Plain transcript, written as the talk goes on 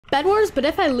Bedwars, but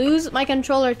if I lose, my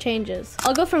controller changes.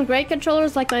 I'll go from great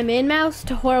controllers like my main mouse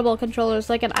to horrible controllers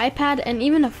like an iPad and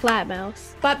even a flat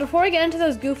mouse. But before we get into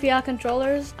those goofy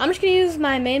controllers, I'm just gonna use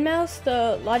my main mouse,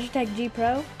 the Logitech G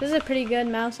Pro. This is a pretty good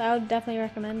mouse. I would definitely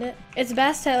recommend it. It's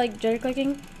best at like jitter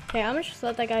clicking. Okay, I'm gonna just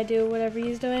let that guy do whatever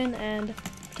he's doing and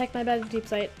protect my bed with deep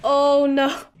slate. Oh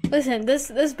no. Listen, this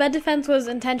bed defense was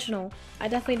intentional. I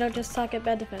definitely don't just suck at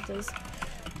bed defenses.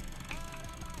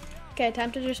 Okay,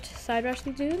 time to just side rush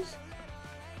these dudes.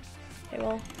 Okay,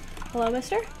 well, hello,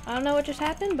 mister. I don't know what just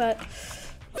happened, but...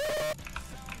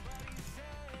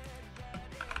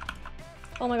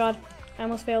 Oh my god, I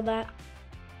almost failed that.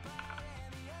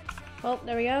 Well,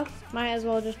 there we go. Might as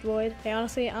well just void. Okay,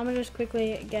 honestly, I'm gonna just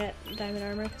quickly get diamond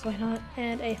armor, because why not?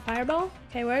 And a fireball.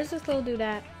 Okay, where's this little dude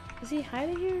at? Is he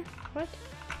hiding here? What?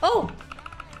 Oh!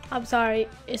 I'm sorry,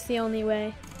 it's the only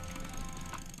way.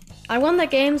 I won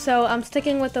that game, so I'm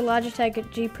sticking with the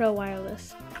Logitech G Pro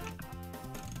wireless.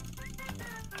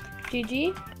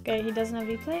 GG. Okay, he doesn't have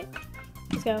V-plate.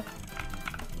 Let's go.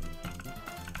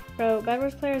 Bro,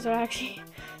 Bedwars players are actually,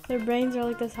 their brains are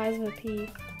like the size of a pea.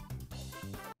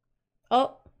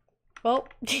 Oh. Well,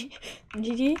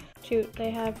 GG. Shoot, they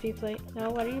have V-plate. No,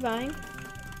 what are you buying?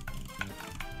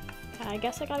 I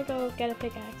guess I gotta go get a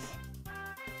pickaxe.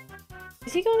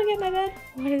 Is he going to get my bed?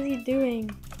 What is he doing?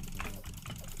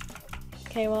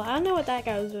 Okay, well, I don't know what that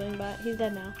guy was doing, but he's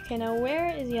dead now. Okay, now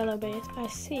where is yellow base? I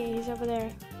see, he's over there.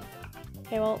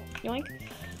 Okay, well, yoink.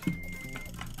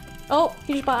 Oh,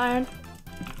 he just bought iron.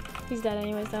 He's dead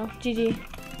anyways, though. GG.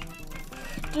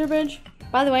 Bridge.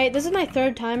 By the way, this is my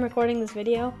third time recording this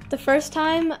video. The first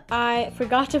time, I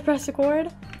forgot to press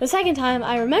record. The second time,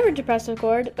 I remembered to press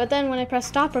record, but then when I pressed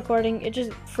stop recording, it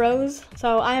just froze.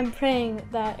 So I am praying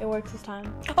that it works this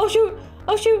time. Oh shoot!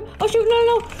 Oh shoot! Oh shoot! No,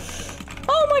 no, no!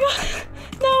 Oh my god!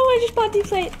 No, I just bought deep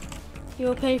slate. You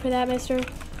will pay for that, mister.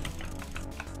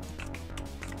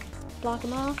 Block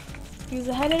him off. Use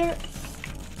the head hitter.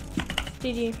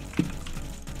 GG.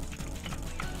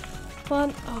 Come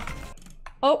on. Oh.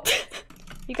 Oh.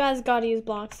 You guys gotta use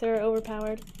blocks. They're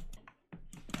overpowered.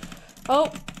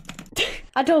 Oh.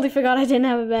 I totally forgot I didn't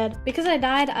have a bed. Because I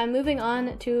died, I'm moving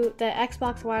on to the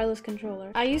Xbox wireless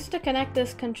controller. I used to connect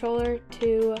this controller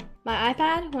to my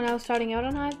iPad when I was starting out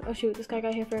on Hive. Oh shoot, this guy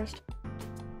got here first.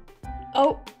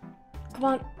 Oh, come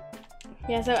on.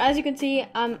 Yeah, so as you can see,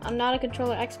 I'm not a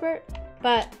controller expert,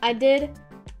 but I did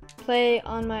play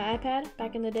on my iPad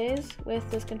back in the days with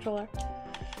this controller.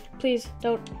 Please,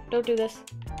 don't do this.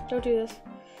 Don't do this.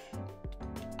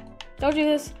 Don't do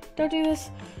this. Don't do this.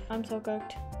 I'm so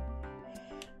cooked.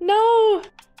 No!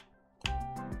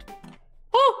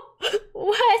 Oh!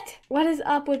 What? What is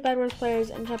up with Bedwars players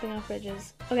and jumping off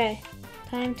bridges? Okay,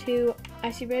 time to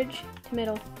icy bridge to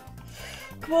middle.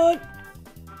 Come on!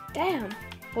 Damn!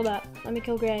 Hold up, let me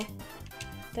kill gray.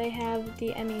 They have the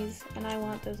Emmys, and I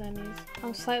want those Emmys.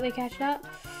 I'm slightly catching up.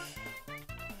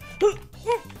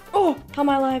 Oh! How am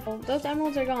I alive? Well, those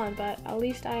emeralds are gone, but at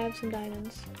least I have some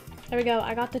diamonds. There we go,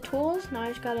 I got the tools, now I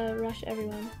just gotta rush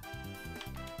everyone.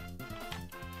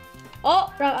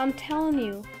 Oh, bro, I'm telling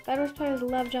you, Bedwars players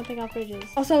love jumping off bridges.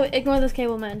 Also, ignore this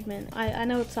cable management. I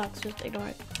know it sucks, just ignore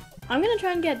it. I'm gonna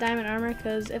try and get diamond armor,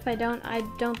 because if I don't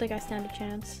think I stand a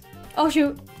chance. Oh,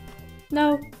 shoot.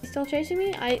 No. He's still chasing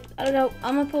me? I don't know.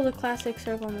 I'm gonna pull the classic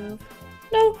circle move.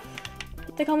 No.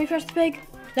 They call me Fresh the Pig.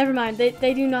 Never mind.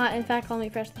 They do not, in fact, call me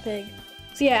Fresh the Pig.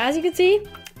 So yeah, as you can see,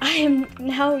 I am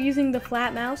now using the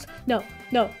flat mouse. No,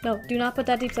 no, no. Do not put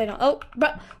that deep slate on. Oh, bro,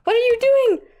 what are you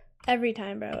doing? Every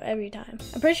time, bro, every time.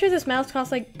 I'm pretty sure this mouse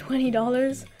costs like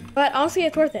 $20, but honestly,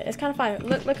 it's worth it. It's kind of fire.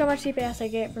 Look how much CPS I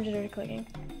get from jitter clicking.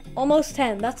 Almost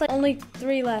 10. That's like only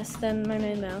 3 less than my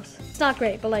main mouse. It's not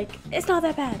great, but like, it's not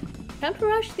that bad. Time to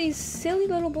rush these silly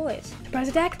little boys. Surprise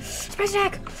attack! Surprise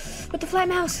attack! With the flat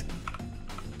mouse!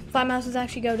 Flat mouse is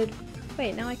actually goated.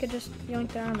 Wait, now I could just yoink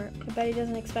the armor. I bet he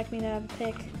doesn't expect me to have a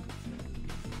pick.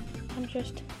 I'm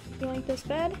just yoink this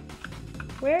bed.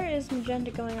 Where is magenta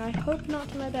going? I hope not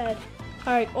to my bed.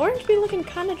 Alright, orange be looking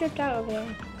kind of dripped out over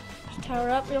there. Just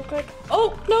tower up real quick.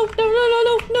 Oh, no, no, no, no,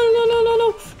 no, no, no, no, no,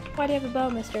 no. Why do you have a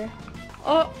bow, mister?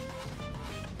 Oh,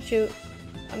 shoot.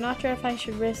 I'm not sure if I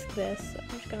should risk this.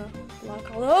 I'm just gonna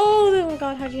block all the... Oh my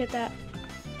god, how'd you hit that?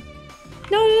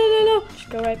 No, no, no, no, no. Just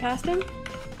go right past him.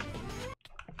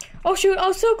 Oh, shoot.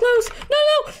 Oh, so close. No,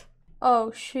 no.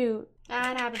 Oh, shoot.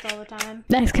 That happens all the time.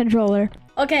 Next controller.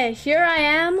 Okay, here I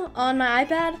am on my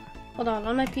iPad. Hold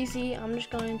on my PC. I'm just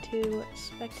going to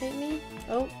spectate me.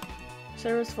 Oh,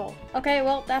 server's full. Okay,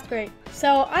 well, that's great.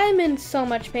 So I'm in so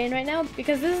much pain right now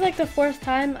because this is like the 4th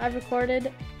time I've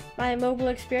recorded my mobile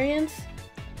experience.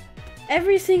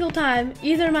 every single time,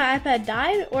 either my iPad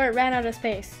died or it ran out of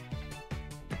space.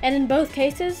 And in both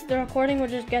cases, the recording would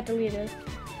just get deleted.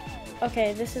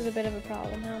 Okay, this is a bit of a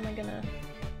problem. How am I gonna...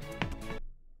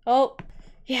 Oh,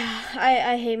 yeah,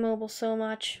 I hate mobile so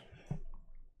much.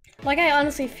 Like, I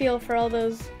honestly feel for all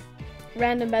those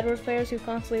random Bedwars players who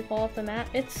constantly fall off the map.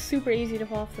 It's super easy to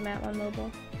fall off the map on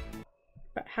mobile.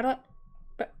 But how do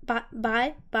I...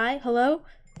 Bye, hello?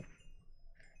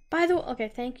 By the way,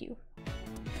 okay, thank you.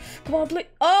 Come on, please.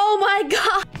 Oh my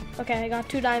god! Okay, I got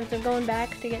 2 diamonds. I'm going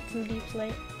back to get some deep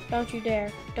slate. Don't you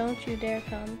dare. Don't you dare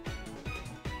come.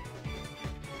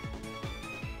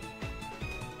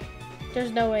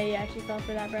 There's no way you actually fell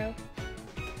for that, bro.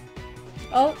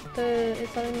 Oh,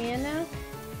 it's letting me in now?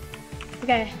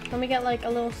 Okay, let me get like a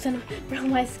little bro,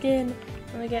 my skin.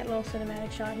 Let me get a little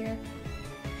cinematic shot here.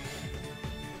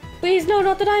 Please, no,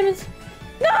 not the diamonds.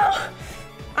 No!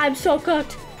 I'm so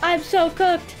cooked. I'm so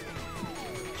cooked.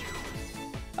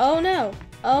 Oh no.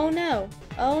 Oh no.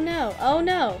 Oh no. Oh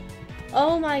no.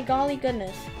 Oh my golly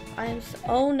goodness. I am so,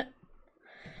 oh no.